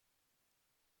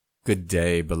Good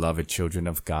day, beloved children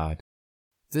of God.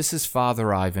 This is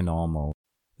Father Ivan Olmo.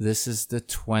 This is the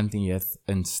 20th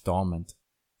installment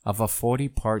of a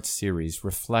 40-part series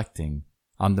reflecting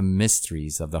on the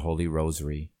mysteries of the Holy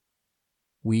Rosary.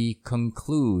 We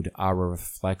conclude our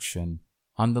reflection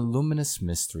on the luminous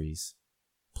mysteries.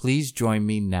 Please join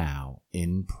me now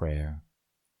in prayer.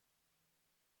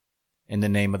 In the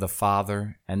name of the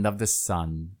Father, and of the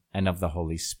Son, and of the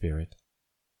Holy Spirit.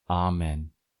 Amen.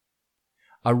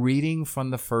 A reading from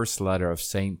the first letter of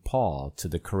St. Paul to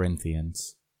the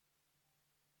Corinthians.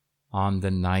 On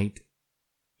the night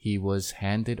he was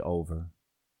handed over,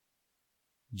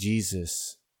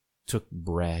 Jesus took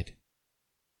bread,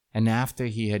 and after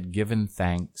he had given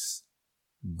thanks,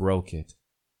 broke it,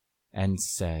 and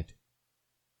said,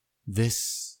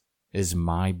 "This is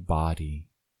my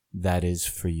body that is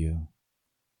for you.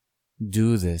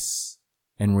 Do this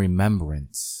in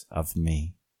remembrance of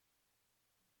me."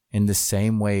 In the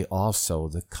same way also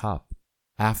the cup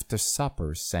after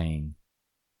supper, saying,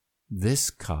 "This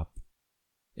cup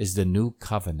is the new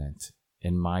covenant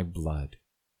in my blood.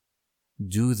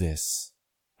 Do this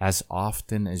as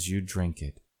often as you drink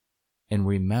it in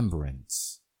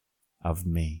remembrance of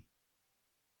me."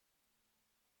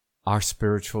 Our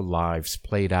spiritual lives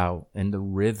played out in the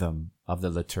rhythm of the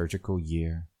liturgical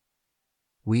year.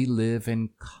 We live in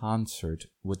concert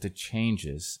with the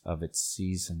changes of its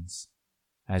seasons.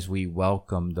 As we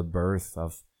welcome the birth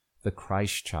of the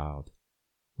Christ child,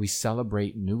 we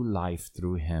celebrate new life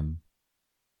through him.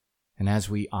 And as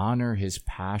we honor his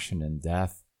passion and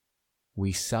death,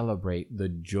 we celebrate the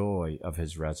joy of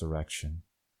his resurrection.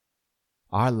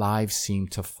 Our lives seem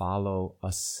to follow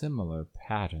a similar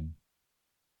pattern.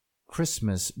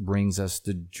 Christmas brings us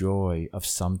the joy of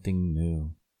something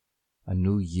new, a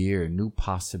new year, new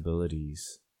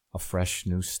possibilities, a fresh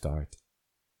new start.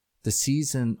 The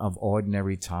season of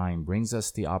ordinary time brings us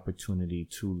the opportunity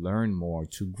to learn more,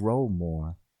 to grow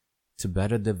more, to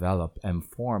better develop and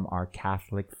form our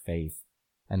Catholic faith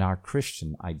and our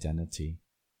Christian identity.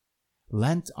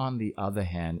 Lent, on the other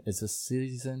hand, is a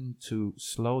season to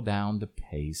slow down the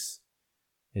pace.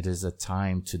 It is a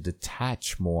time to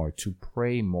detach more, to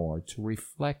pray more, to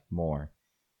reflect more,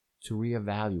 to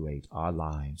reevaluate our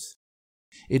lives.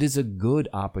 It is a good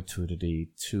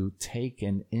opportunity to take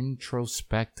an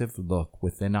introspective look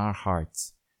within our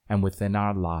hearts and within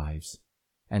our lives,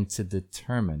 and to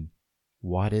determine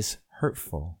what is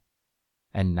hurtful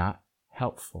and not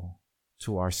helpful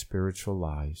to our spiritual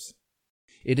lives.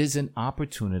 It is an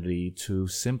opportunity to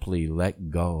simply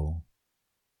let go,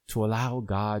 to allow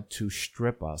God to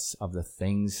strip us of the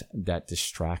things that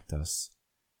distract us,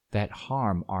 that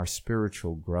harm our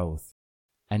spiritual growth,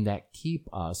 and that keep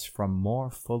us from more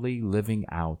fully living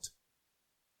out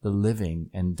the living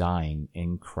and dying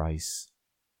in Christ.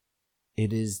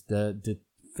 It is the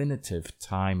definitive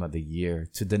time of the year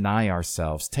to deny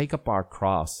ourselves, take up our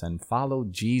cross, and follow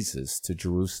Jesus to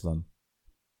Jerusalem.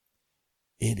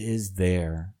 It is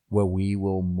there where we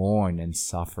will mourn and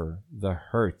suffer the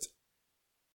hurt,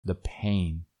 the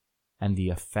pain, and the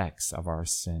effects of our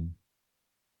sin.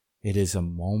 It is a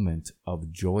moment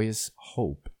of joyous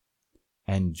hope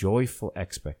and joyful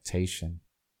expectation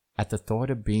at the thought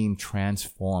of being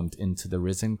transformed into the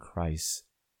risen Christ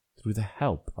through the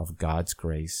help of God's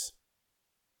grace,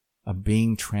 of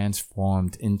being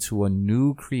transformed into a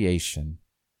new creation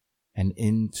and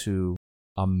into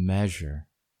a measure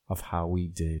of how we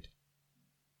did.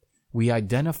 We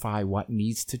identify what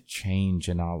needs to change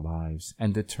in our lives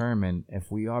and determine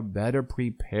if we are better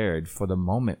prepared for the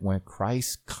moment when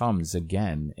Christ comes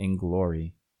again in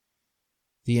glory.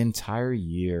 The entire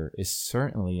year is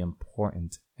certainly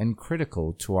important and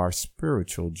critical to our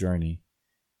spiritual journey,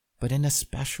 but in a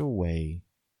special way,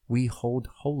 we hold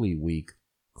Holy Week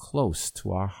close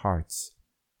to our hearts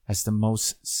as the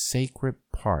most sacred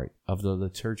part of the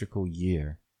liturgical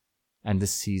year and the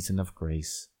season of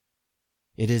grace.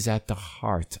 It is at the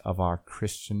heart of our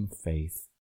Christian faith.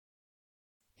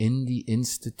 In the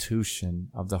institution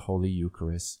of the Holy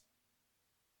Eucharist,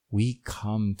 we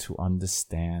come to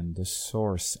understand the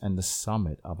source and the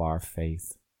summit of our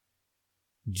faith.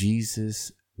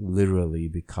 Jesus literally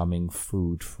becoming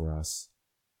food for us.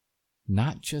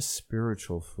 Not just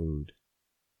spiritual food,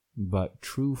 but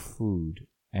true food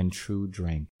and true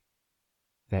drink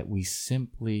that we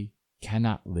simply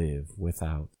cannot live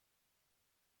without.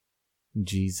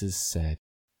 Jesus said,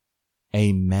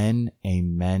 "Amen,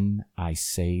 amen, I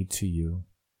say to you,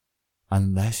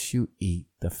 unless you eat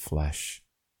the flesh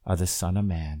of the Son of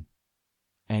Man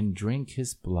and drink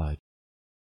his blood,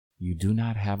 you do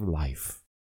not have life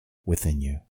within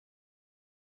you."